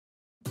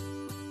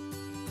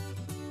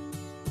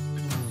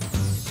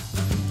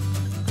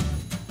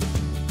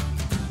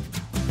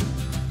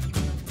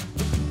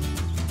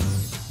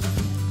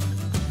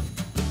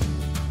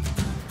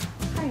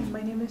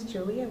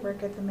Julie. I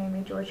work at the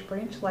Mamie George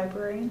Branch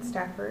Library in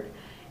Stafford,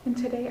 and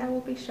today I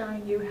will be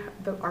showing you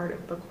the art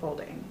of book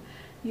folding.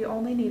 You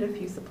only need a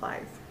few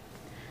supplies.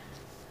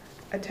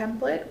 A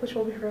template, which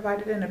will be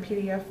provided in a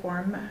PDF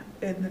form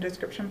in the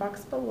description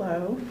box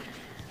below,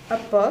 a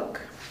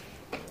book,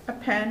 a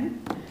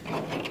pen,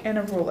 and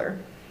a ruler.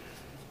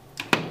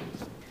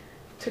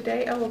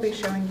 Today I will be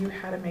showing you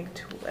how to make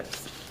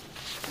tulips.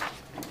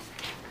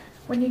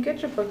 When you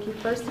get your book, you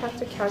first have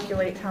to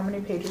calculate how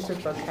many pages your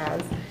book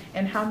has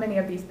and how many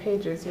of these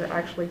pages you're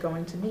actually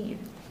going to need.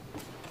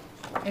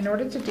 In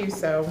order to do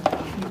so,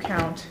 you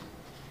count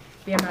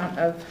the amount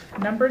of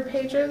numbered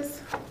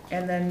pages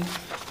and then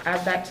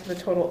add that to the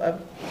total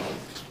of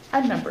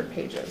unnumbered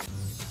pages.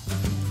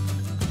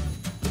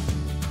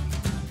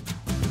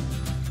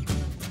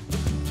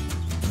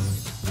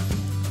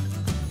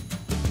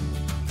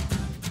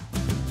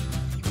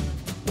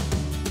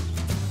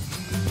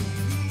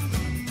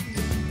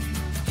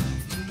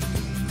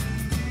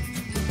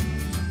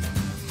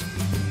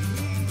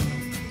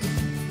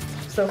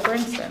 So for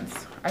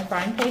instance, I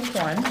find page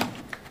 1.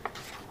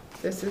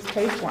 This is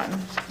page 1.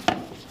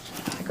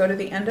 I go to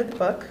the end of the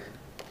book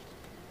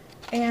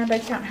and I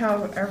count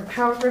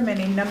however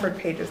many numbered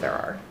pages there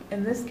are.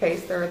 In this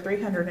case, there are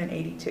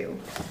 382.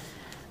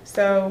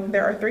 So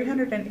there are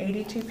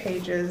 382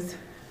 pages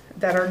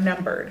that are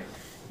numbered.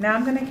 Now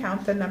I'm going to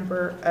count the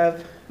number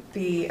of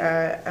the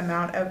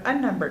amount of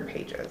unnumbered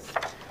pages.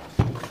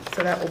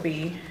 So that will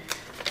be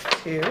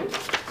 2,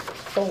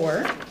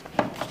 4,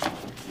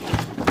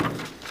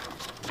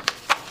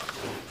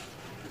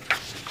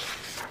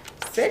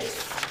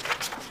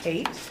 6,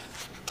 8,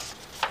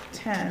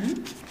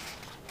 10,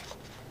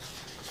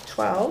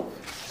 12,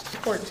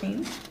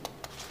 14,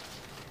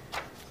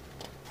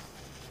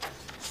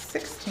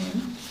 16,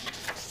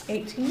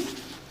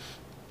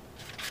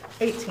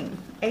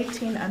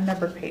 18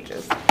 unnumbered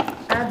pages.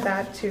 Add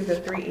that to the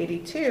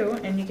 382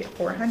 and you get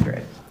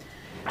 400.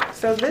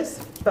 So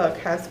this book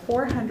has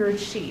 400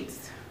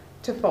 sheets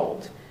to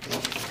fold.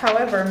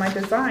 However, my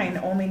design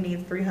only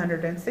needs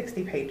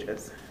 360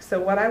 pages. So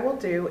what I will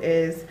do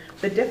is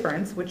the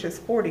difference, which is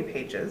 40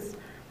 pages,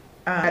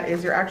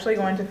 is you're actually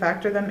going to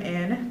factor them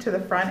in to the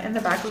front and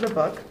the back of the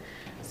book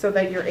so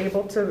that you're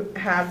able to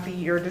have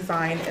your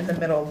design in the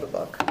middle of the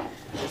book.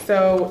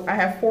 So I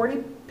have 40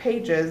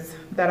 pages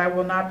that I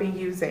will not be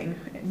using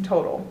in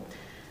total.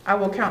 I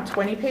will count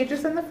 20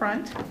 pages in the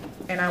front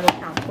and I will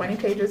count 20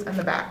 pages in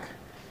the back.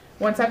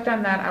 Once I've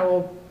done that, I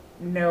will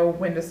know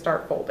when to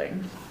start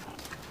folding.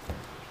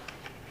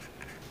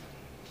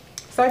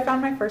 So I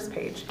found my first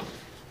page.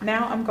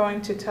 Now I'm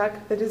going to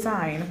tuck the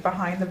design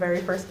behind the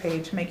very first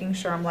page, making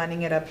sure I'm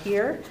lining it up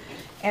here.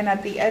 And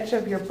at the edge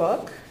of your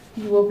book,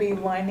 you will be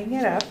lining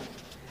it up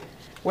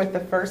with the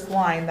first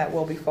line that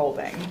we'll be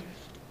folding.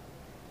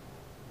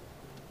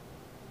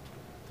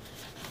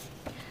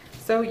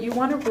 So you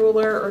want a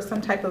ruler or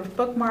some type of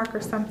bookmark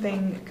or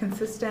something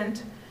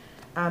consistent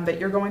that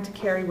you're going to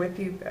carry with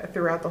you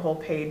throughout the whole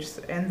page.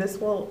 And this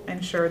will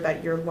ensure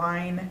that your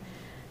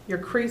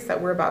crease that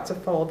we're about to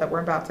fold, that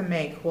we're about to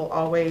make, will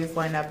always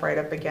line up right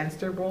up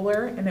against your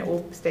ruler and it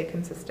will stay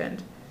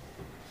consistent.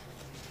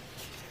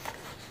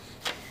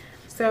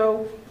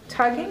 So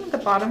tugging the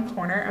bottom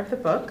corner of the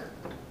book,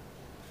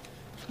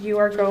 you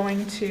are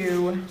going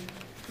to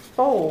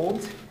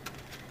fold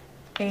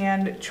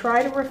and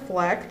try to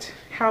reflect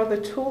how the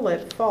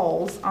tulip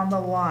falls on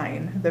the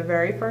line, the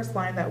very first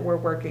line that we're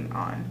working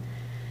on.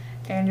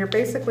 And you're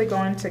basically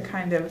going to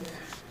kind of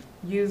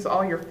use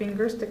all your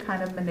fingers to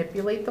kind of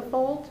manipulate the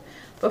fold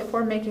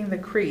before making the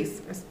crease,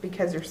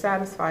 because you're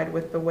satisfied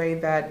with the way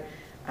that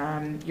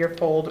your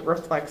fold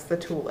reflects the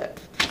tulip.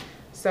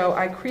 So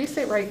I crease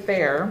it right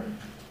there,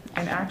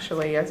 and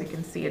actually, as you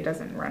can see, it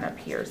doesn't run up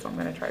here, so I'm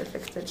going to try to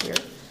fix it here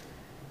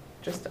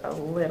just a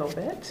little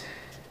bit.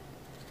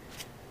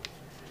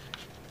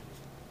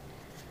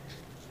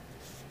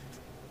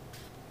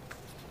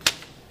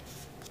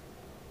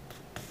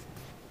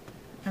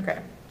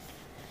 Okay.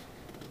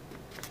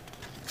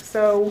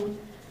 So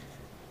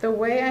the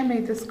way I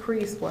made this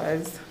crease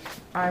was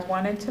I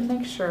wanted to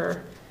make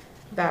sure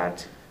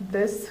that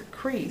this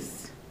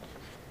crease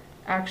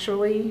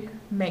actually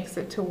makes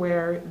it to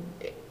where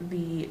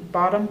the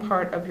bottom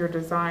part of your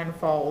design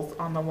falls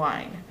on the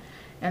line.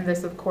 And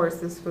this, of course,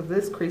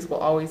 this crease will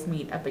always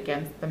meet up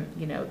against the,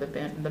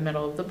 the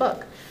middle of the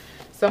book.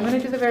 So I'm going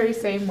to do the very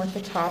same with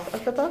the top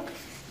of the book.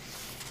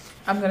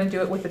 I'm going to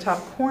do it with the top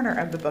corner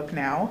of the book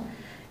now.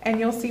 And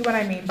you'll see what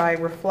I mean by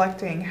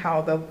reflecting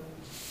how the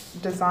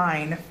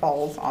design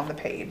falls on the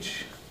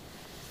page.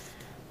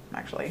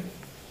 Actually,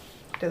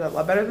 did that a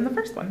lot better than the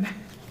first one.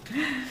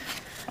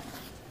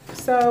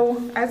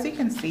 So as you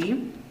can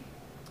see,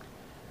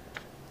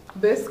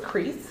 this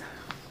crease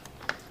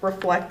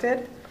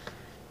reflected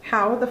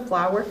how the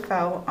flower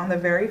fell on the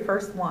very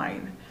first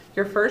line.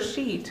 Your first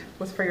sheet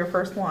was for your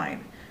first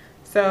line.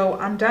 So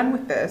I'm done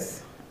with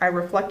this. I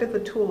reflected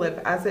the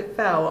tulip as it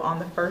fell on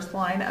the first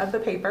line of the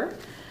paper.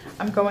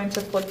 I'm going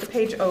to flip the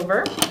page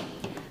over.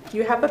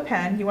 You have a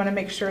pen. You want to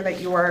make sure that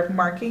you are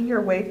marking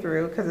your way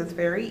through, because it's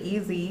very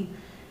easy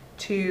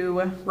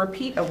to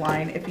repeat a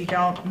line if you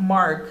don't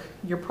mark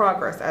your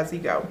progress as you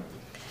go.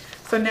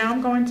 So now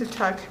I'm going to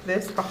tuck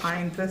this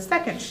behind the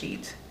second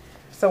sheet.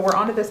 So we're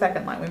onto the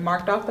second line. We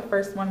marked off the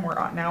first one, we're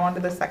now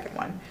onto the second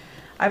one.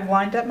 I've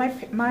lined up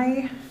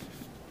my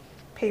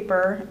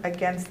paper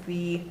against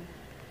the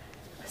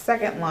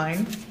second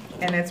line,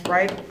 and it's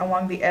right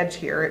along the edge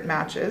here, it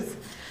matches.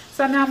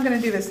 So now I'm going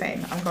to do the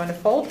same. I'm going to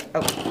fold,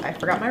 oh, I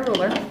forgot my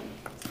ruler.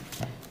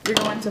 You're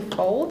going to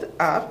fold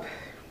up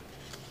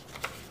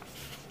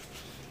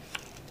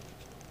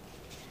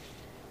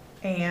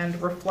and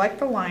reflect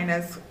the line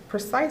as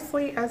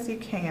precisely as you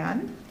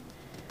can.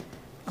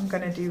 I'm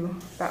going to do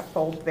that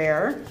fold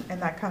there,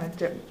 and that kind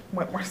of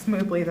went more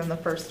smoothly than the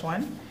first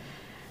one.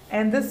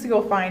 And this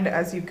you'll find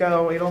as you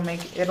go,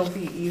 it'll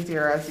be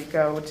easier as you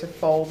go to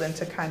fold and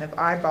to kind of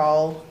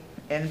eyeball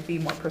and be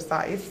more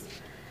precise.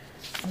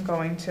 I'm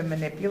going to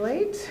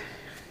manipulate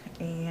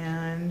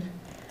and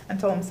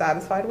until I'm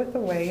satisfied with the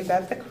way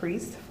that the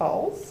crease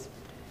falls.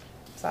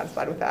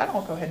 Satisfied with that,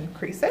 I'll go ahead and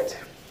crease it.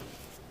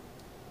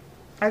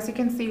 As you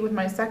can see with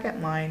my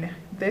second line,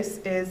 this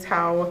is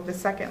how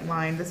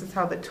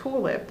the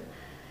tulip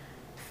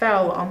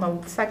fell on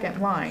the second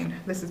line.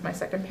 This is my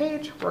second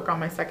page, work on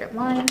my second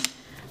line.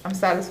 I'm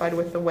satisfied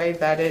with the way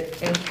that it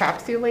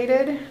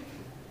encapsulated.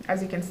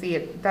 As you can see,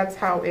 that's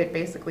how it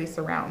basically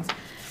surrounds.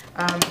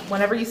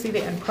 Whenever you see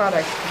the end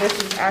product, this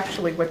is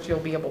actually what you'll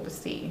be able to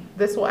see.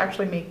 This will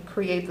actually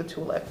create the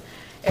tulip.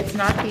 It's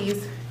not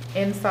these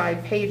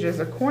inside pages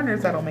or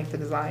corners that'll make the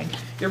design.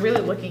 You're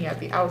really looking at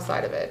the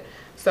outside of it.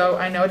 So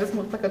I know it doesn't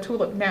look like a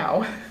tulip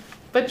now,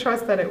 but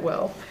trust that it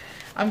will.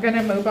 I'm going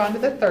to move on to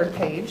the third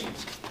page.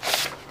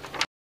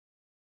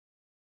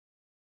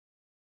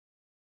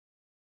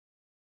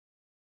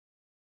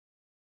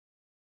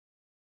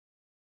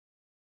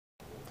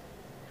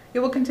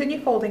 You will continue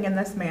folding in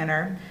this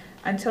manner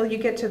until you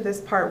get to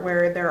this part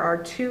where there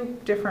are two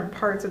different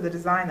parts of the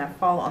design that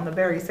fall on the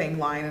very same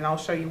line, and I'll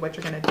show you what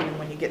you're going to do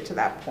when you get to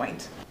that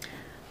point.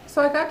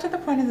 So I got to the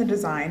point in the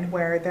design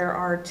where there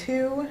are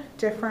two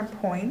different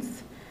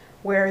points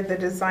where the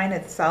design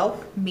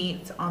itself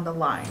meets on the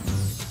line.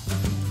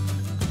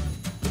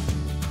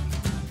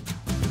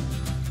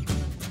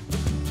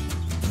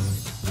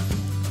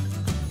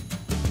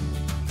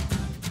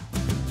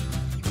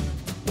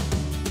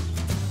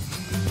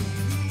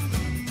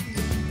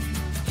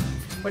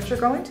 What you're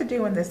going to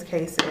do in this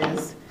case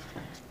is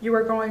you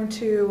are going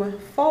to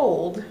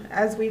fold,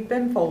 as we've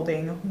been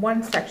folding,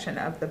 one section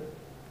of the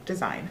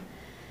design.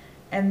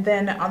 And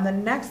then on the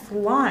next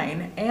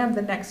line and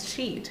the next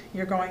sheet,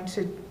 you're going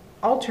to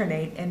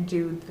alternate and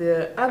do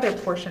the other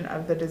portion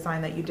of the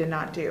design that you did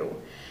not do.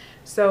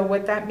 So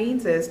what that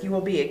means is you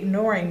will be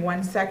ignoring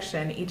one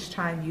section each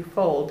time you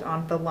fold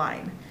on the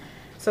line.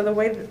 So the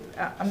way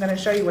that, I'm going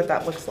to show you what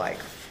that looks like.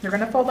 You're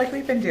going to fold like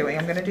we've been doing.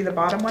 I'm going to do the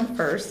bottom one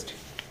first.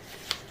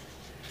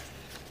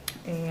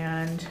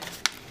 And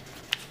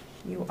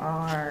you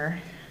are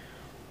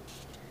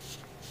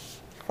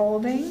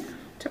folding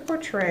to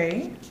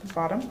portray the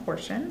bottom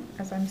portion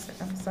as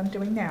I'm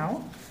doing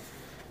now.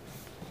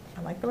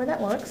 I like the way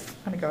that looks.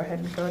 I'm going to go ahead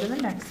and go to the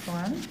next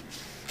one.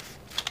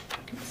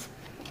 Oops.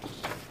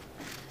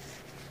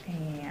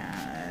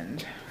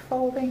 And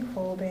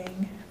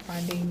folding,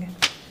 finding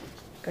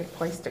a good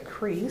place to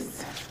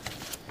crease.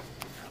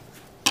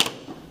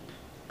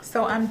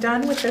 So I'm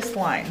done with this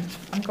line.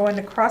 I'm going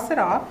to cross it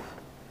off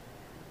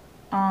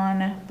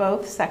on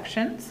both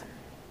sections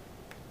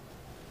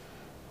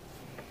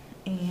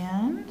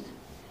and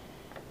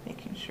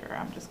making sure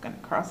I'm just going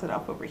to cross it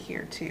off over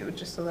here too,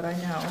 just so that I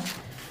know.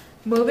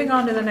 Moving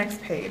on to the next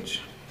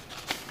page.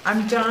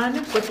 I'm done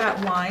with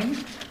that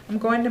line. I'm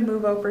going to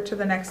move over to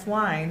the next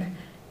line,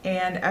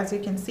 and as you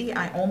can see,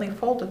 I only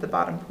folded the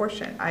bottom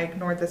portion. I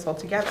ignored this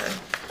altogether.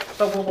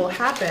 But what will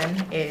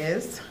happen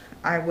is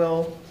I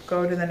will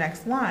go to the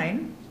next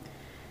line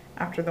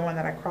after the one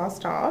that I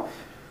crossed off.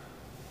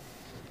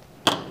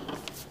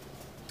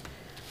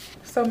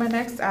 So my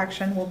next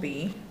action will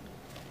be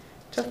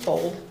to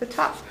fold the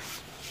top.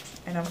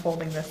 And I'm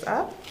folding this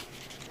up,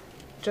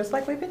 just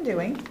like we've been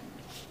doing.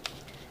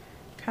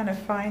 Kind of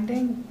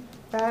finding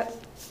that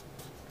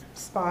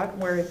spot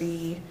where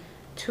the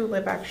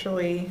tulip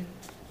actually,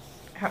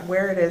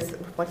 where it is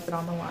reflected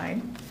on the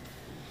line.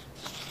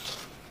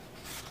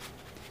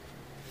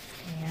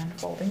 And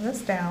folding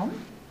this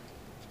down.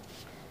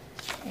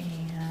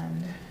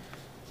 And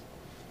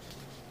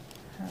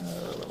a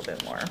little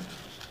bit more.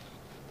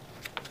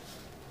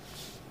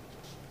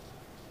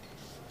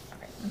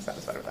 I'm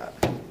satisfied with that.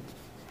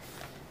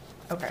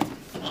 Okay.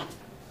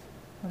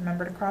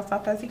 Remember to cross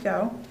off as you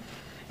go.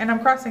 And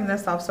I'm crossing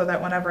this off so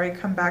that whenever I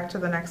come back to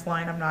the next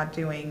line, I'm not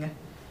doing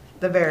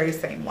the very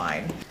same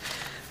line.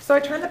 So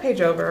I turn the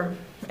page over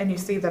and you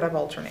see that I've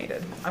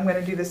alternated. I'm going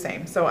to do the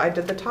same. So I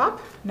did the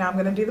top, now I'm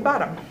going to do the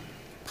bottom.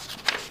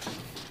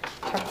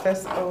 Tuck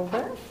this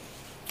over.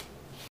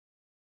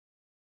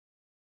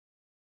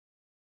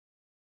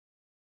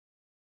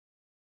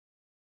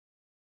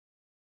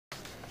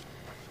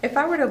 If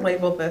I were to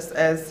label this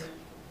as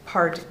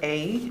part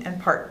A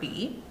and part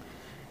B,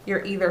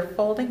 you're either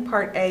folding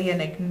part A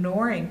and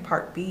ignoring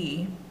part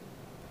B,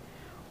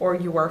 or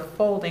you are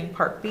folding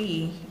part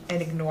B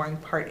and ignoring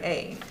part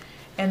A.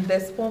 And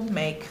this will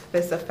make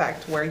this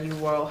effect where you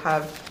will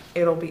have,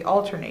 it'll be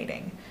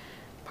alternating.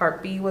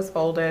 Part B was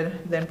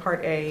folded, then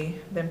part A,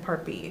 then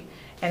part B.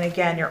 And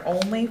again, you're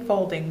only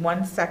folding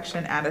one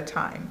section at a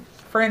time.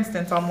 For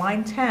instance, on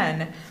line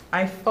 10,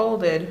 I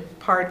folded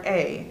part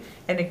A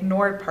and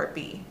ignored part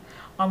B.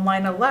 On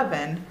line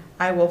 11,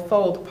 I will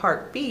fold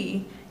part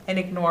B and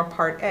ignore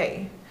part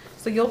A.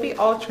 So you'll be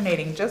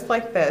alternating just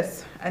like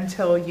this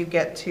until you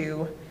get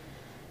to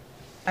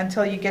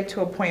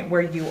a point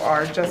where you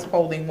are just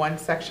folding one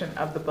section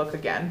of the book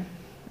again,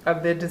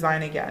 of the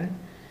design again.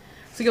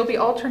 So you'll be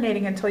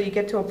alternating until you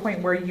get to a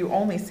point where you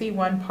only see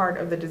one part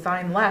of the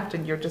design left,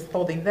 and you're just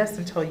folding this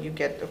until you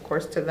get, of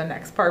course, to the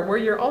next part where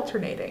you're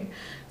alternating.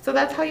 So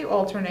that's how you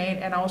alternate,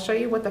 and I'll show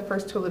you what the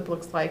first tulip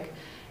looks like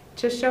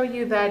to show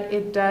you that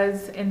it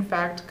does in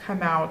fact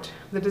come out,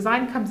 the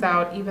design comes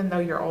out even though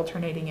you're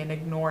alternating and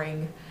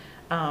ignoring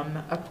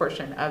a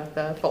portion of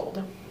the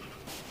fold.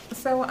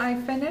 So I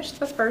finished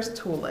the first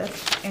tulip,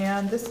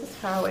 and this is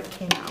how it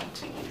came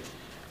out.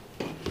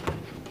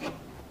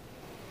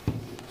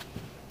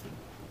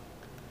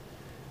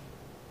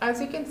 As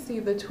you can see,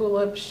 the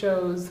tulip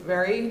shows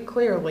very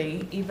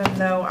clearly, even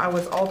though I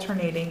was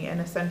alternating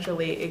and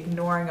essentially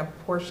ignoring a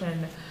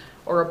portion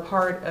or a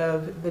part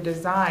of the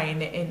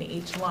design in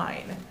each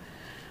line.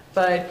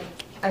 But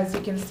as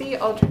you can see,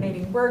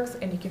 alternating works,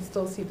 and you can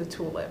still see the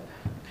tulip.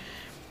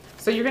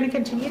 So you're going to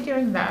continue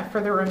doing that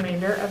for the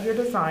remainder of your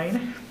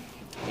design,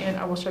 and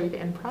I will show you the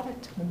end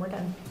product when we're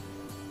done.